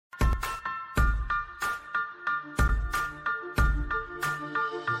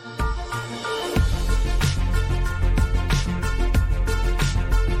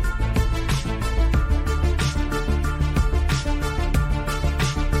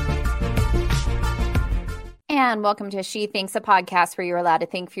And welcome to She Thinks, a podcast where you're allowed to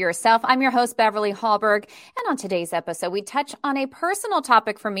think for yourself. I'm your host, Beverly Hallberg. And on today's episode, we touch on a personal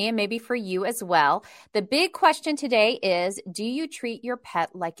topic for me and maybe for you as well. The big question today is, do you treat your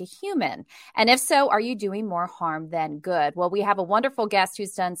pet like a human? And if so, are you doing more harm than good? Well, we have a wonderful guest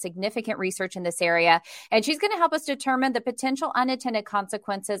who's done significant research in this area, and she's going to help us determine the potential unintended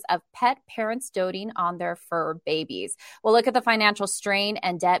consequences of pet parents doting on their fur babies. We'll look at the financial strain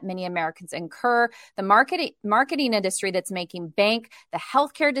and debt many Americans incur, the marketing industry that's making bank, the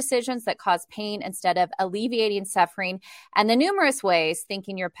healthcare decisions that cause pain instead of alleviating suffering, and the numerous ways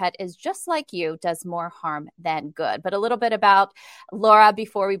thinking your pet is just like you does more harm than good. But a little bit about Laura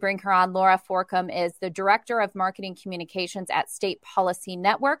before we bring her on. Laura Forcum is the Director of Marketing Communications at State Policy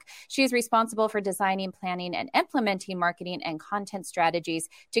Network. She is responsible for designing, planning, and implementing marketing and content strategies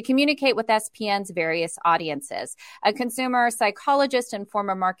to communicate with SPN's various audiences. A consumer psychologist and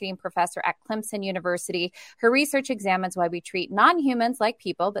former marketing professor at Clemson University, her research examines why we treat non-humans like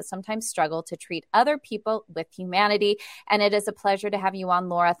people, but sometimes struggle to treat other people with humanity. And it is a pleasure to have you on,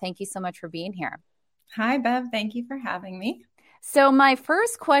 Laura. Thank you so much for being here. Hi, Bev. Thank you for having me. So my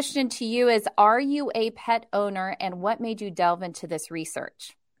first question to you is, are you a pet owner, and what made you delve into this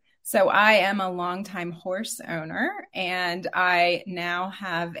research? So I am a longtime horse owner, and I now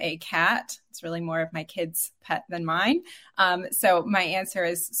have a cat. It's really more of my kid's pet than mine. So my answer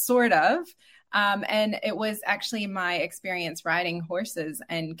is sort of. And it was actually my experience riding horses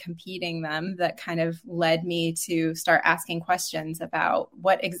and competing them that kind of led me to start asking questions about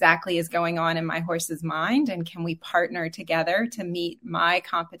what exactly is going on in my horse's mind, and can we partner together to meet my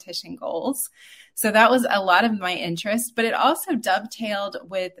competition goals. So that was a lot of my interest, but it also dovetailed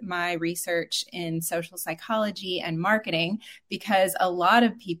with my research in social psychology and marketing, because a lot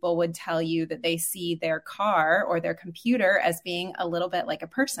of people would tell you that they see their car or their computer as being a little bit like a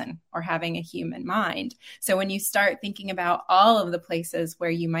person or having a human mind. So when you start thinking about all of the places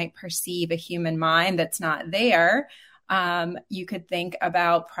where you might perceive a human mind that's not there, you could think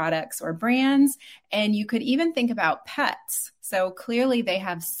about products or brands, and you could even think about pets. So clearly they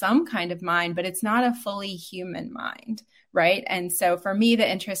have some kind of mind, but it's not a fully human mind, right? And so for me,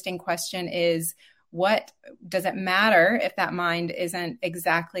 the interesting question is, what does it matter if that mind isn't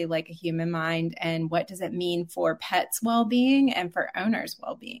exactly like a human mind? And what does it mean for pets' well-being and for owners'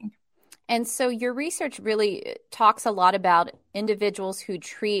 well-being? And so your research really talks a lot about individuals who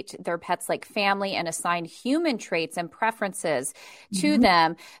treat their pets like family and assign human traits and preferences to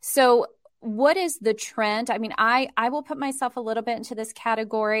them. So what is the trend? I mean, I will put myself a little bit into this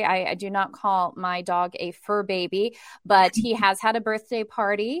category. I do not call my dog a fur baby, but he has had a birthday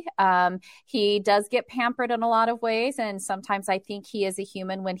party. He does get pampered in a lot of ways, and sometimes I think he is a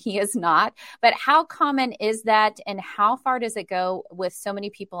human when he is not. But how common is that, and how far does it go with so many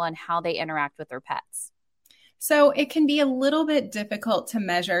people on how they interact with their pets? So it can be a little bit difficult to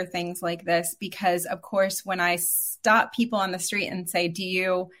measure things like this because, of course, when I stop people on the street and say, do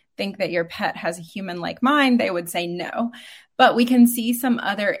you think that your pet has a human-like mind, they would say no. But we can see some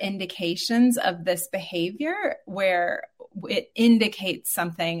other indications of this behavior where it indicates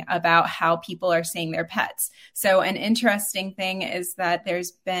something about how people are seeing their pets. So an interesting thing is that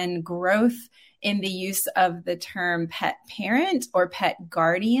there's been growth in the use of the term pet parent or pet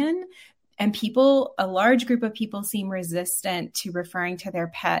guardian. And a large group of people seem resistant to referring to their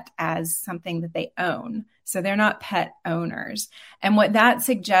pet as something that they own. So they're not pet owners. And what that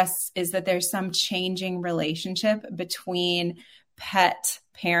suggests is that there's some changing relationship between pet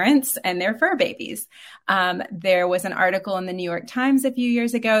parents and their fur babies. There was an article in the New York Times a few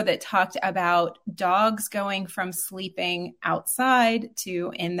years ago that talked about dogs going from sleeping outside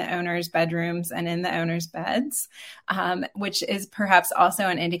to in the owner's bedrooms and in the owner's beds, which is perhaps also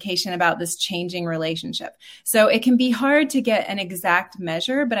an indication about this changing relationship. So it can be hard to get an exact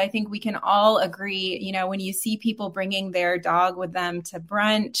measure, but I think we can all agree, when you see people bringing their dog with them to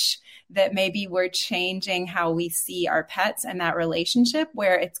brunch, that maybe we're changing how we see our pets and that relationship,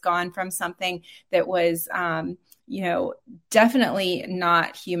 where it's gone from something that was, definitely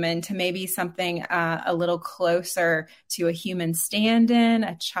not human to maybe something a little closer to a human stand-in,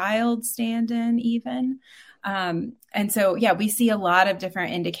 a child stand-in even. And so, we see a lot of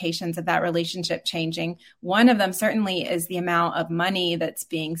different indications of that relationship changing. One of them certainly is the amount of money that's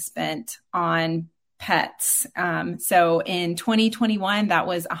being spent on pets. So in 2021, that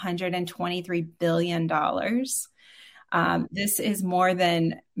was $123 billion. This is more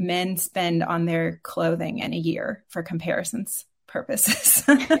than men spend on their clothing in a year, for comparisons purposes,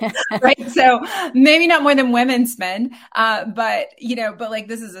 right? So maybe not more than women spend, but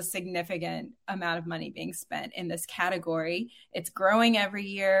this is a significant amount of money being spent in this category. It's growing every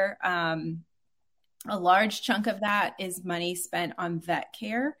year. A large chunk of that is money spent on vet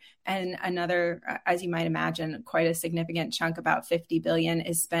care. And another, as you might imagine, quite a significant chunk, about 50 billion,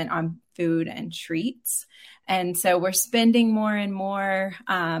 is spent on food and treats. And so we're spending more and more,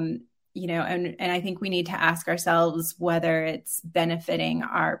 and I think we need to ask ourselves whether it's benefiting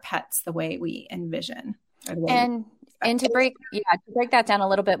our pets the way we envision. And to break that down a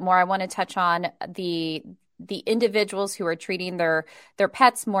little bit more, I want to touch on the individuals who are treating their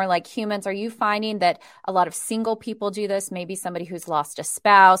pets more like humans. Are you finding that a lot of single people do this? Maybe somebody who's lost a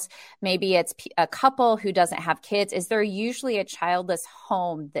spouse, maybe it's a couple who doesn't have kids. Is there usually a childless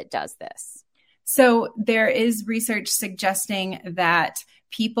home that does this? So there is research suggesting that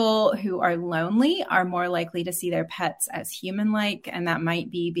people who are lonely are more likely to see their pets as human-like, and that might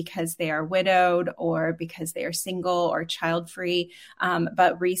be because they are widowed or because they are single or child-free.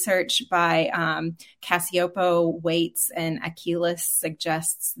 But research by Cacioppo, Waits, and Achilles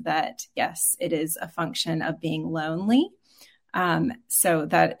suggests that, yes, it is a function of being lonely. So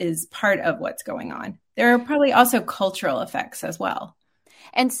that is part of what's going on. There are probably also cultural effects as well.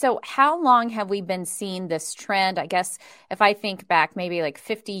 And so how long have we been seeing this trend? I guess if I think back maybe like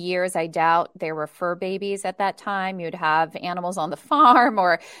 50 years, I doubt there were fur babies at that time. You'd have animals on the farm,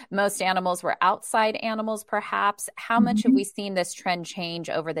 or most animals were outside animals, perhaps. How much have we seen this trend change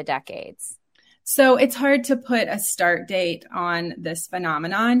over the decades? So it's hard to put a start date on this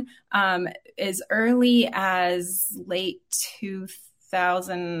phenomenon. As early as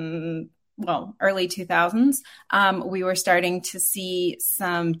early 2000s, we were starting to see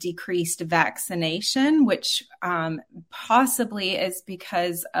some decreased vaccination, which possibly is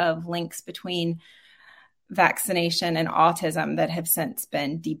because of links between vaccination and autism that have since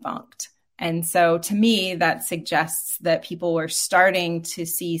been debunked. And so to me, that suggests that people were starting to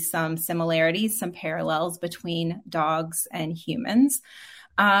see some similarities, some parallels between dogs and humans.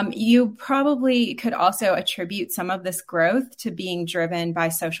 You probably could also attribute some of this growth to being driven by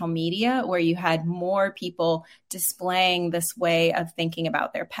social media, where you had more people displaying this way of thinking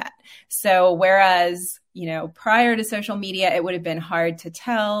about their pet. So whereas, prior to social media, it would have been hard to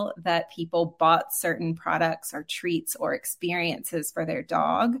tell that people bought certain products or treats or experiences for their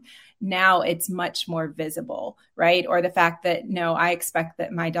dog, now it's much more visible, right? Or the fact that, no, I expect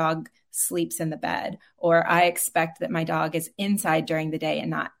that my dog sleeps in the bed, or I expect that my dog is inside during the day and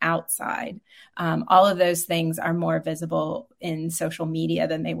not outside. All of those things are more visible in social media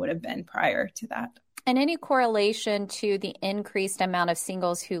than they would have been prior to that. And any correlation to the increased amount of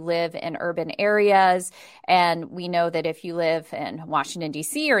singles who live in urban areas? And we know that if you live in Washington,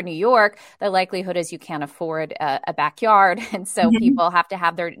 D.C. or New York, the likelihood is you can't afford a backyard. And so people have to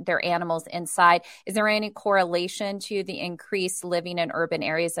have their animals inside. Is there any correlation to the increased living in urban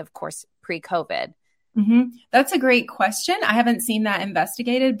areas, of course, pre-COVID? That's a great question. I haven't seen that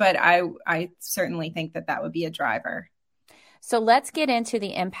investigated, but I certainly think that would be a driver. So let's get into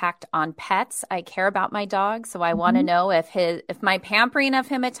the impact on pets. I care about my dog, so I want to know if my pampering of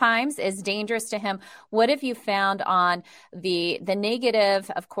him at times is dangerous to him. What have you found on the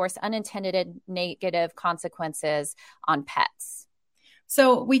negative, of course, unintended negative consequences on pets?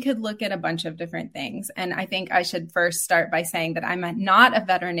 So we could look at a bunch of different things. And I think I should first start by saying that I'm not a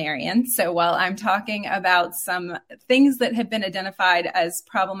veterinarian. So while I'm talking about some things that have been identified as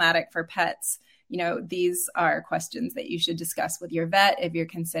problematic for pets, these are questions that you should discuss with your vet if you're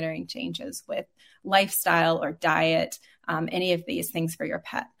considering changes with lifestyle or diet, any of these things for your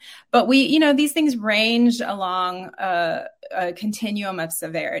pet. But these things range along a continuum of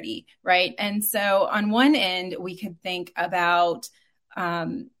severity, right? And so on one end, we could think about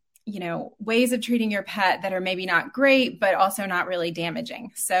ways of treating your pet that are maybe not great, but also not really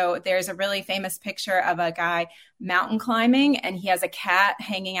damaging. So there's a really famous picture of a guy mountain climbing, and he has a cat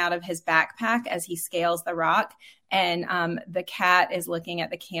hanging out of his backpack as he scales the rock. And the cat is looking at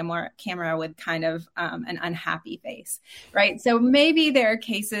the camera with kind of an unhappy face, right? So maybe there are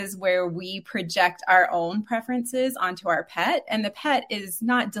cases where we project our own preferences onto our pet, and the pet is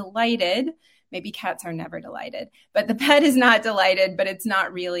not delighted. Maybe cats are never delighted, but the pet is not delighted, but it's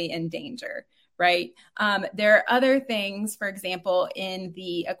not really in danger, right? There are other things, for example, in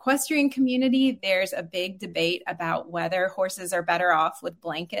the equestrian community, there's a big debate about whether horses are better off with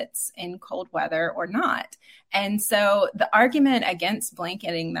blankets in cold weather or not. And so the argument against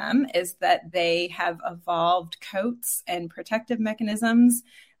blanketing them is that they have evolved coats and protective mechanisms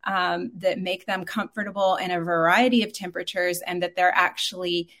that make them comfortable in a variety of temperatures, and that they're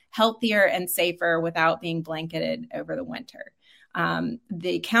actually healthier and safer without being blanketed over the winter.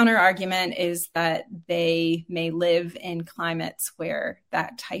 The counter argument is that they may live in climates where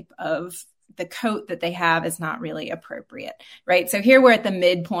that type of the coat that they have is not really appropriate, right? So here we're at the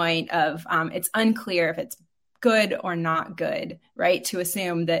midpoint of it's unclear if it's good or not good, right? To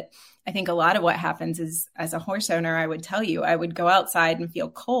assume that I think a lot of what happens is, as a horse owner, I would tell you, I would go outside and feel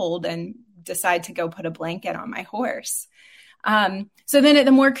cold and decide to go put a blanket on my horse. So then at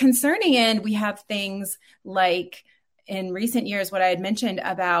the more concerning end, we have things like in recent years, what I had mentioned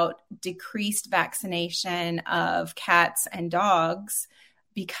about decreased vaccination of cats and dogs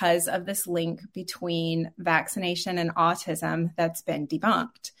because of this link between vaccination and autism that's been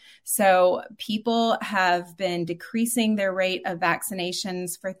debunked. So people have been decreasing their rate of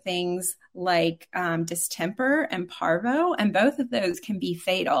vaccinations for things like distemper and parvo, and both of those can be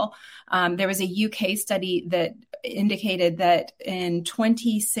fatal. There was a UK study that indicated that in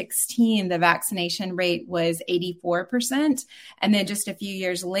 2016, the vaccination rate was 84%. And then just a few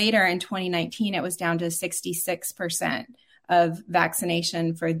years later, in 2019, it was down to 66% of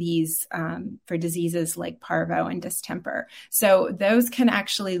vaccination for these for diseases like parvo and distemper. So those can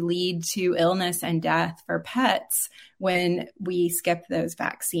actually lead to illness and death for pets when we skip those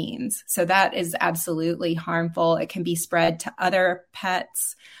vaccines. So that is absolutely harmful. It can be spread to other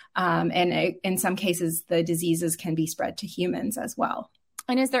pets. And in some cases, the diseases can be spread to humans as well.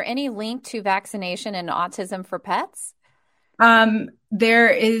 And is there any link to vaccination and autism for pets? There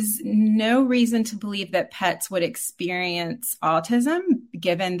is no reason to believe that pets would experience autism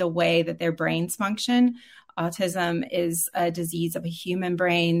given the way that their brains function. Autism is a disease of a human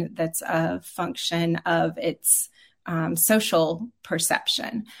brain that's a function of its social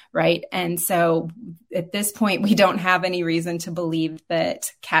perception, right? And so at this point, we don't have any reason to believe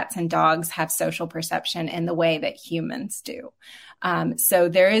that cats and dogs have social perception in the way that humans do. So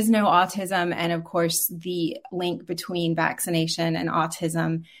there is no autism. And of course, the link between vaccination and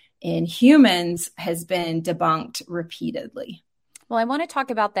autism in humans has been debunked repeatedly. Well, I want to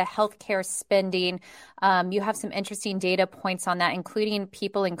talk about the healthcare spending. You have some interesting data points on that, including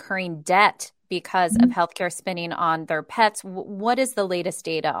people incurring debt because of healthcare spending on their pets. What is the latest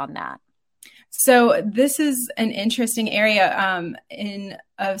data on that? So this is an interesting area.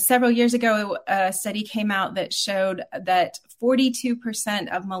 Several years ago, a study came out that showed that 42%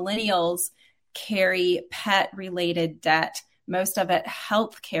 of millennials carry pet-related debt, most of it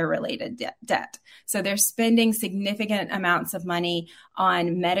healthcare-related debt. So they're spending significant amounts of money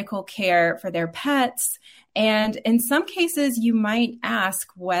on medical care for their pets. And in some cases, you might ask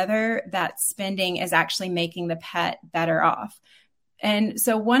whether that spending is actually making the pet better off. And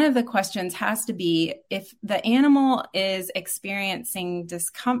so one of the questions has to be, if the animal is experiencing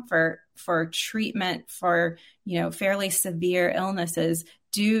discomfort for treatment for, fairly severe illnesses,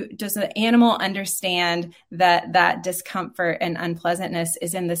 does the animal understand that that discomfort and unpleasantness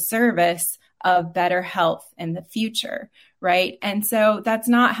is in the service of better health in the future, right? And so that's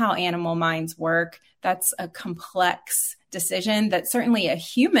not how animal minds work. That's a complex decision that certainly a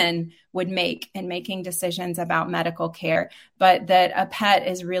human would make in making decisions about medical care, but that a pet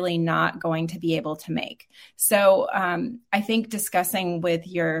is really not going to be able to make. So I think discussing with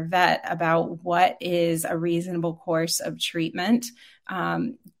your vet about what is a reasonable course of treatment,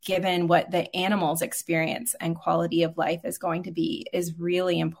 given what the animal's experience and quality of life is going to be, is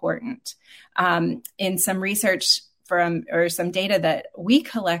really important. In some research some data that we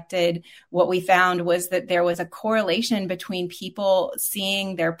collected, what we found was that there was a correlation between people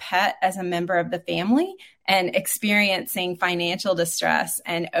seeing their pet as a member of the family and experiencing financial distress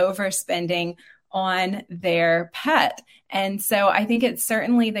and overspending on their pet. And so I think it's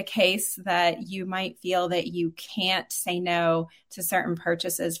certainly the case that you might feel that you can't say no to certain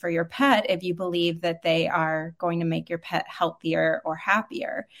purchases for your pet if you believe that they are going to make your pet healthier or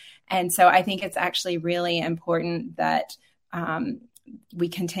happier. And so I think it's actually really important that we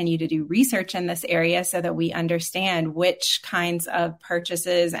continue to do research in this area so that we understand which kinds of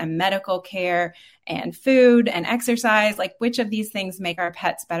purchases and medical care and food and exercise, like which of these things make our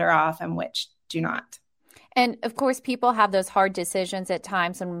pets better off and which do not. And of course, people have those hard decisions at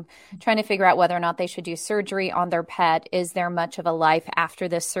times and trying to figure out whether or not they should do surgery on their pet. Is there much of a life after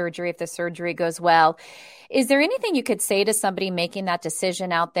this surgery if the surgery goes well? Is there anything you could say to somebody making that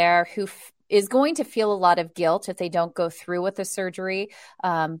decision out there who is going to feel a lot of guilt if they don't go through with the surgery,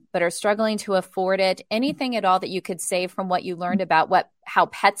 but are struggling to afford it? Anything at all that you could say from what you learned about how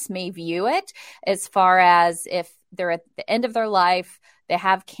pets may view it, as far as if they're at the end of their life, they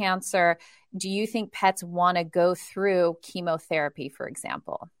have cancer? Do you think pets want to go through chemotherapy, for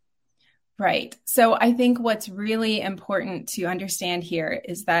example? Right. So I think what's really important to understand here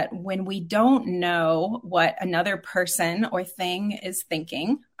is that when we don't know what another person or thing is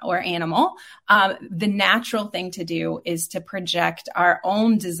thinking or animal, the natural thing to do is to project our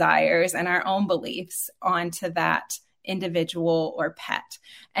own desires and our own beliefs onto that individual or pet.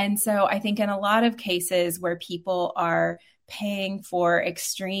 And so I think in a lot of cases where people are paying for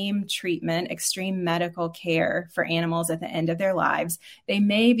extreme treatment, extreme medical care for animals at the end of their lives, they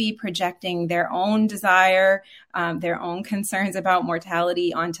may be projecting their own desire, their own concerns about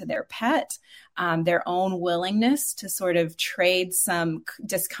mortality onto their pet, their own willingness to sort of trade some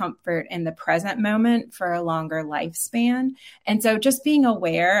discomfort in the present moment for a longer lifespan. And so just being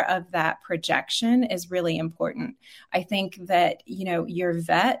aware of that projection is really important. I think that, your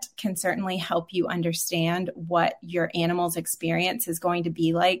vet can certainly help you understand what your animal's experience is going to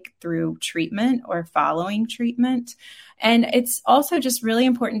be like through treatment or following treatment. And it's also just really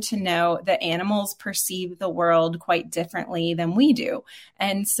important to know that animals perceive the world quite differently than we do.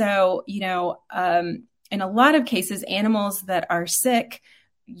 And so, in a lot of cases, animals that are sick,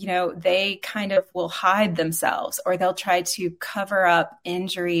 they kind of will hide themselves, or they'll try to cover up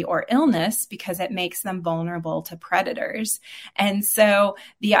injury or illness because it makes them vulnerable to predators. And so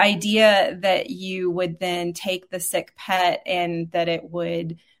the idea that you would then take the sick pet and that it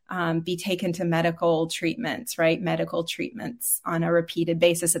would be taken to medical treatments, right? Medical treatments on a repeated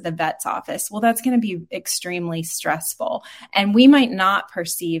basis at the vet's office. Well, that's going to be extremely stressful. And we might not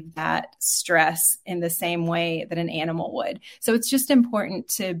perceive that stress in the same way that an animal would. So it's just important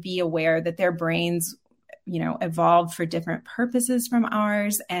to be aware that their brains evolved for different purposes from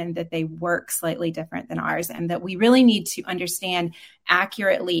ours, and that they work slightly different than ours, and that we really need to understand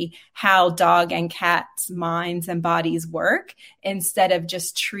accurately how dog and cats' minds and bodies work instead of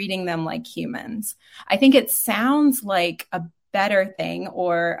just treating them like humans. I think it sounds like a better thing,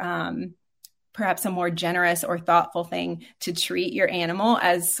 or perhaps a more generous or thoughtful thing, to treat your animal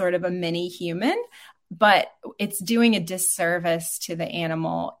as sort of a mini human. But it's doing a disservice to the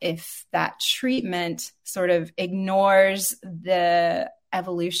animal if that treatment sort of ignores the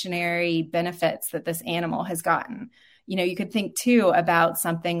evolutionary benefits that this animal has gotten. You could think too about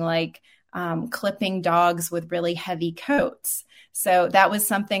something like clipping dogs with really heavy coats. So that was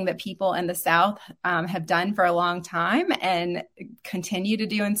something that people in the South have done for a long time and continue to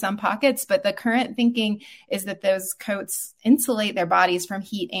do in some pockets. But the current thinking is that those coats insulate their bodies from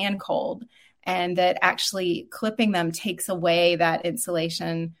heat and cold, and that actually clipping them takes away that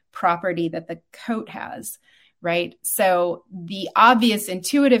insulation property that the coat has, right? So the obvious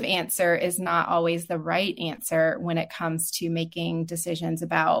intuitive answer is not always the right answer when it comes to making decisions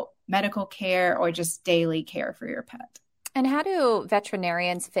about medical care or just daily care for your pet. And how do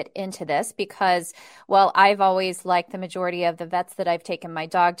veterinarians fit into this? Because, well, I've always liked the majority of the vets that I've taken my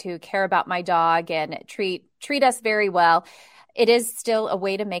dog to care about my dog and treat us very well. It is still a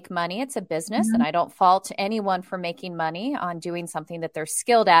way to make money. It's a business, and I don't fault anyone for making money on doing something that they're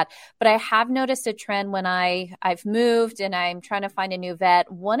skilled at. But I have noticed a trend when I've moved and I'm trying to find a new vet.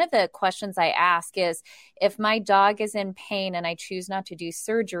 One of the questions I ask is, if my dog is in pain and I choose not to do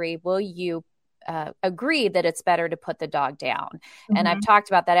surgery, will you agree that it's better to put the dog down? Mm-hmm. And I've talked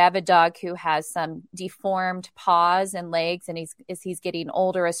about that. I have a dog who has some deformed paws and legs, and he's getting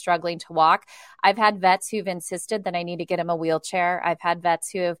older, is struggling to walk. I've had vets who've insisted that I need to get him a wheelchair. I've had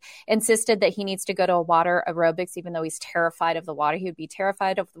vets who have insisted that he needs to go to a water aerobics, even though he's terrified of the water. He would be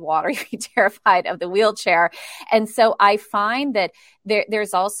terrified of the water. He'd be terrified of the wheelchair. And so I find that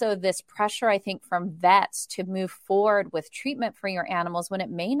there's also this pressure, I think, from vets to move forward with treatment for your animals when it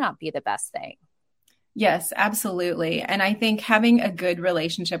may not be the best thing. Yes, absolutely. And I think having a good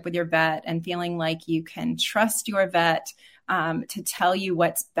relationship with your vet and feeling like you can trust your vet to tell you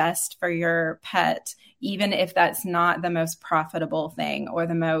what's best for your pet, even if that's not the most profitable thing or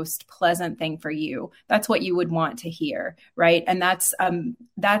the most pleasant thing for you, that's what you would want to hear, right? And that's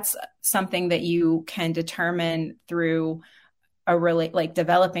something that you can determine through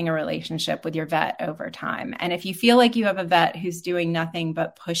developing a relationship with your vet over time. And if you feel like you have a vet who's doing nothing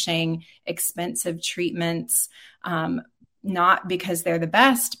but pushing expensive treatments, not because they're the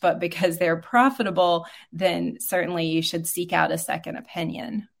best, but because they're profitable, then certainly you should seek out a second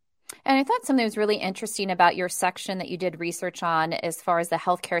opinion. And I thought something was really interesting about your section that you did research on as far as the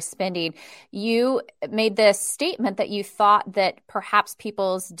healthcare spending. You made this statement that you thought that perhaps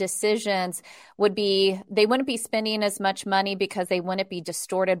people's decisions they wouldn't be spending as much money because they wouldn't be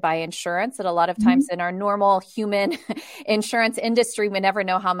distorted by insurance. That a lot of times in our normal human insurance industry, we never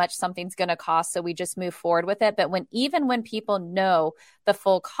know how much something's going to cost. So we just move forward with it. But even when people know the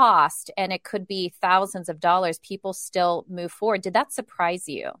full cost, and it could be thousands of dollars, people still move forward. Did that surprise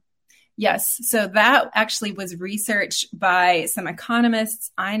you? Yes. So that actually was researched by some economists,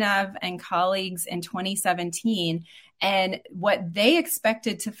 Einav and colleagues in 2017. And what they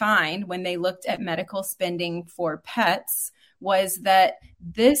expected to find when they looked at medical spending for pets was that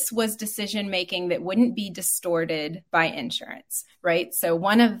this was decision making that wouldn't be distorted by insurance, right? So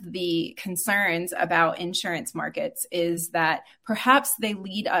one of the concerns about insurance markets is that perhaps they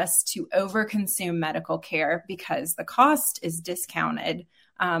lead us to overconsume medical care because the cost is discounted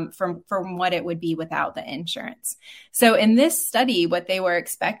from what it would be without the insurance. So in this study, what they were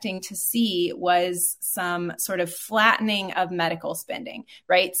expecting to see was some sort of flattening of medical spending,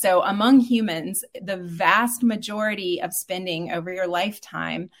 right? So among humans, the vast majority of spending over your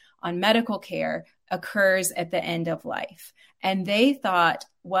lifetime on medical care occurs at the end of life. And they thought,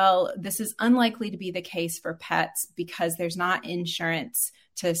 well, this is unlikely to be the case for pets because there's not insurance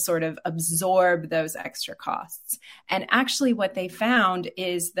to sort of absorb those extra costs. And actually what they found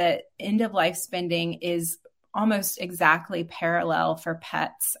is that end of life spending is almost exactly parallel for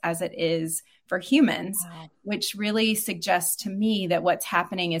pets as it is for humans, wow, which really suggests to me that what's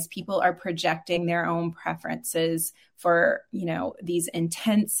happening is people are projecting their own preferences for, these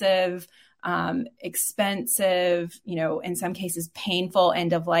intensive, expensive, in some cases painful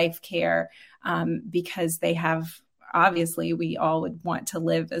end of life care, because they have, obviously we all would want to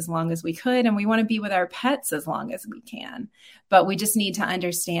live as long as we could, and we want to be with our pets as long as we can. But we just need to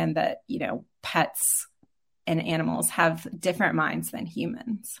understand that, pets and animals have different minds than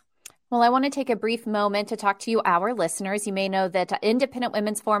humans. Well, I want to take a brief moment to talk to you, our listeners. You may know that Independent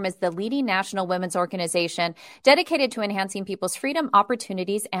Women's Forum is the leading national women's organization dedicated to enhancing people's freedom,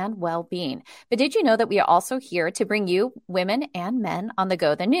 opportunities, and well-being. But did you know that we are also here to bring you, women and men, on the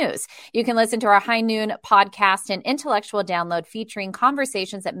go, the news? You can listen to our High Noon podcast and intellectual download featuring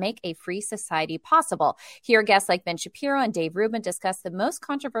conversations that make a free society possible. Hear guests like Ben Shapiro and Dave Rubin discuss the most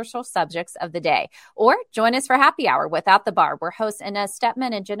controversial subjects of the day. Or join us for Happy Hour Without the Bar, where hosts Inez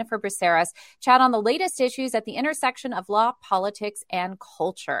Stepman and Jennifer Bracero chat on the latest issues at the intersection of law, politics, and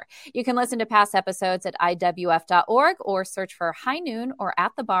culture. You can listen to past episodes at IWF.org or search for High Noon or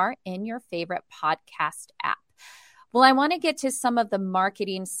At the Bar in your favorite podcast app. Well, I want to get to some of the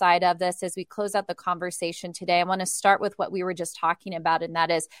marketing side of this as we close out the conversation today. I want to start with what we were just talking about, and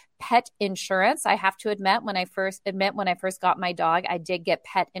that is pet insurance. I have to admit, when I first got my dog, I did get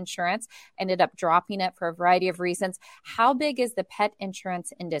pet insurance. I ended up dropping it for a variety of reasons. How big is the pet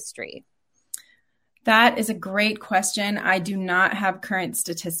insurance industry? That is a great question. I do not have current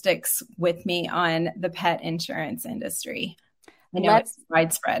statistics with me on the pet insurance industry. I know it's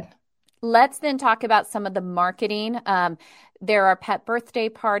widespread. Let's then talk about some of the marketing. There are pet birthday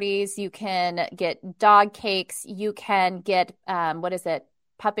parties. You can get dog cakes. You can get,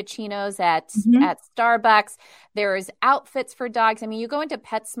 puppuccinos at Starbucks. There's outfits for dogs. I mean, you go into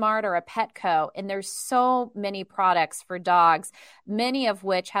PetSmart or a Petco, and there's so many products for dogs, many of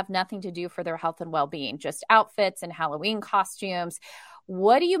which have nothing to do for their health and well-being, just outfits and Halloween costumes.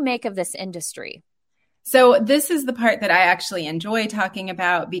 What do you make of this industry? So this is the part that I actually enjoy talking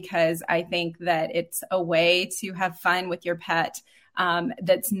about, because I think that it's a way to have fun with your pet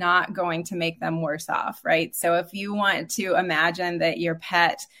that's not going to make them worse off, right? So if you want to imagine that your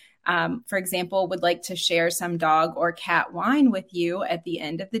pet, for example, would like to share some dog or cat wine with you at the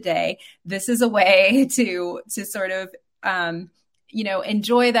end of the day, this is a way to sort of,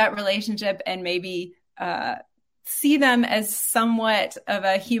 enjoy that relationship and maybe see them as somewhat of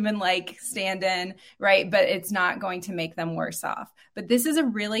a human-like stand-in, right? But it's not going to make them worse off. But this is a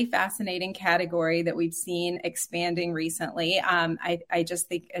really fascinating category that we've seen expanding recently. I just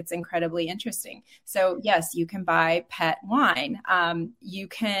think it's incredibly interesting. So yes, you can buy pet wine.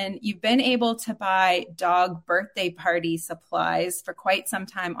 You've been able to buy dog birthday party supplies for quite some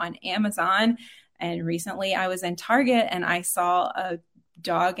time on Amazon. And recently I was in Target and I saw a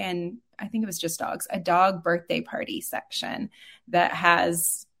dog, and I think it was just dogs, a dog birthday party section that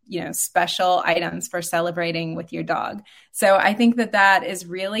has, special items for celebrating with your dog. So I think that is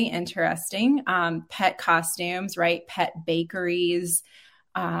really interesting. Pet costumes, right? Pet bakeries.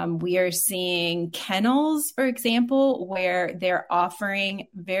 We are seeing kennels, for example, where they're offering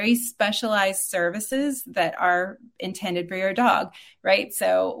very specialized services that are intended for your dog, right?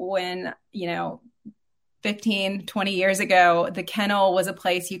 So when, 15, 20 years ago, the kennel was a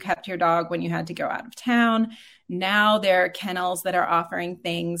place you kept your dog when you had to go out of town. Now there are kennels that are offering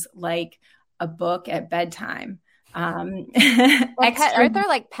things like a book at bedtime. Aren't there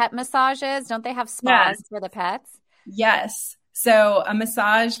like pet massages? Don't they have spas for the pets? Yes. So a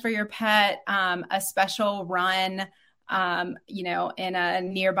massage for your pet, a special run, in a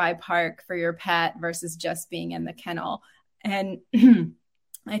nearby park for your pet versus just being in the kennel. And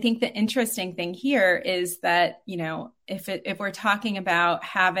I think the interesting thing here is that, if we're talking about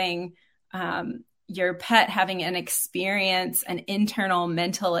having your pet having an experience, an internal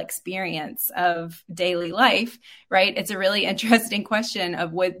mental experience of daily life, right? It's a really interesting question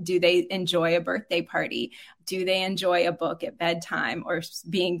of do they enjoy a birthday party? Do they enjoy a book at bedtime or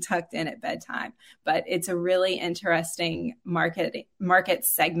being tucked in at bedtime? But it's a really interesting market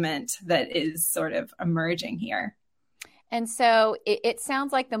segment that is sort of emerging here. And so it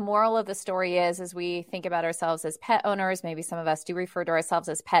sounds like the moral of the story is, as we think about ourselves as pet owners, maybe some of us do refer to ourselves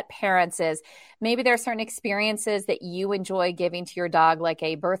as pet parents, is maybe there are certain experiences that you enjoy giving to your dog, like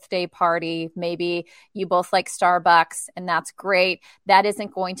a birthday party. Maybe you both like Starbucks, and that's great. That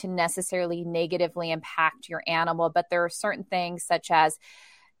isn't going to necessarily negatively impact your animal, but there are certain things such as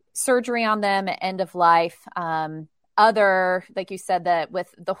surgery on them at end of life, other, like you said, that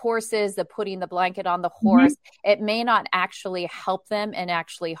with the horses, the putting the blanket on the horse, it may not actually help them and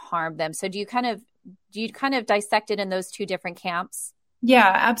actually harm them. So do you kind of dissect it in those two different camps? Yeah,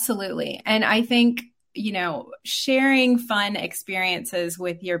 absolutely. And I think, sharing fun experiences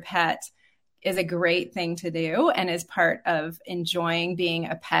with your pet is a great thing to do and is part of enjoying being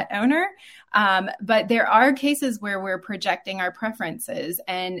a pet owner. But there are cases where we're projecting our preferences,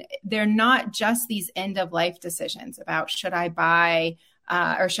 and they're not just these end of life decisions about should I buy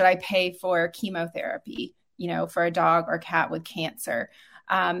or should I pay for chemotherapy, for a dog or cat with cancer.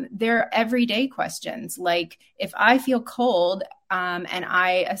 There are everyday questions like if I feel cold and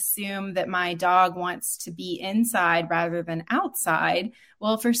I assume that my dog wants to be inside rather than outside.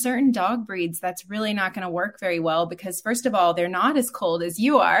 Well, for certain dog breeds, that's really not going to work very well because, first of all, they're not as cold as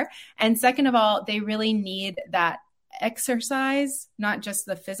you are. And second of all, they really need that exercise, not just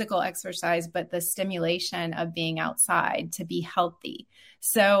the physical exercise, but the stimulation of being outside to be healthy.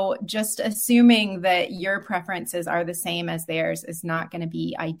 So just assuming that your preferences are the same as theirs is not going to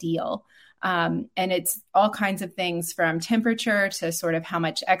be ideal. And it's all kinds of things from temperature to sort of how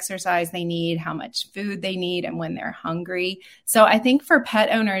much exercise they need, how much food they need, and when they're hungry. So I think for pet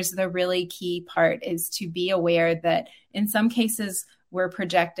owners, the really key part is to be aware that in some cases, we're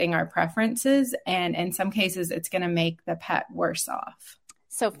projecting our preferences, and in some cases, it's going to make the pet worse off.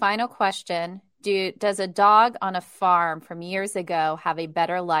 So final question. Does a dog on a farm from years ago have a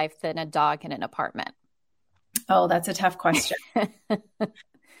better life than a dog in an apartment? Oh, that's a tough question.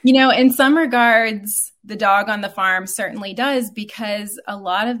 In some regards, the dog on the farm certainly does, because a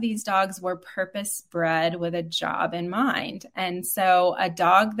lot of these dogs were purpose bred with a job in mind. And so a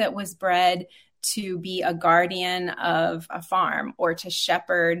dog that was bred to be a guardian of a farm or to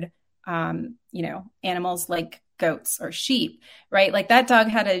shepherd, animals like goats or sheep, right? Like that dog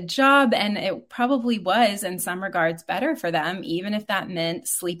had a job, and it probably was in some regards better for them, even if that meant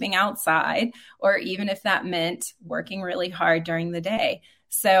sleeping outside or even if that meant working really hard during the day.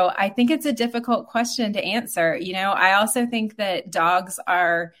 So I think it's a difficult question to answer. I also think that dogs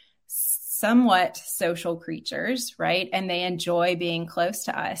are somewhat social creatures, right? And they enjoy being close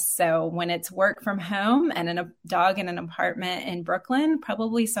to us. So when it's work from home and a dog in an apartment in Brooklyn,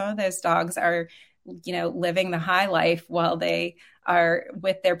 probably some of those dogs are, living the high life while they are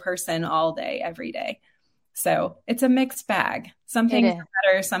with their person all day, every day. So it's a mixed bag. Some things are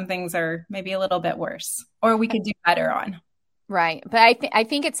better, some things are maybe a little bit worse, or we could do better on. Right. But I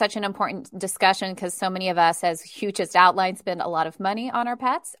think it's such an important discussion because so many of us, as Hugh just outlined, spend a lot of money on our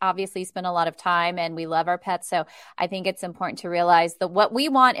pets, obviously spend a lot of time, and we love our pets. So I think it's important to realize that what we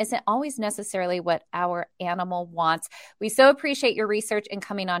want isn't always necessarily what our animal wants. We so appreciate your research and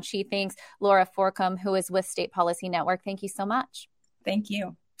coming on She Thinks. Laura Forcombe, who is with State Policy Network, thank you so much. Thank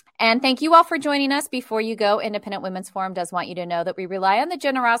you. And thank you all for joining us. Before you go, Independent Women's Forum does want you to know that we rely on the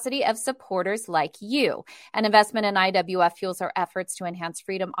generosity of supporters like you. An investment in IWF fuels our efforts to enhance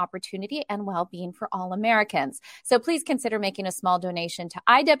freedom, opportunity, and well-being for all Americans. So please consider making a small donation to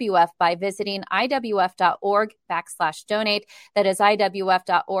IWF by visiting iwf.org/donate. That is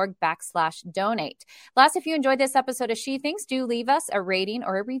iwf.org/donate. Last, if you enjoyed this episode of She Thinks, do leave us a rating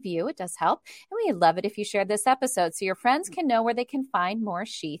or a review. It does help. And we'd love it if you shared this episode so your friends can know where they can find more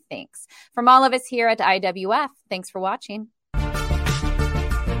She Thinks. From all of us here at IWF, thanks for watching.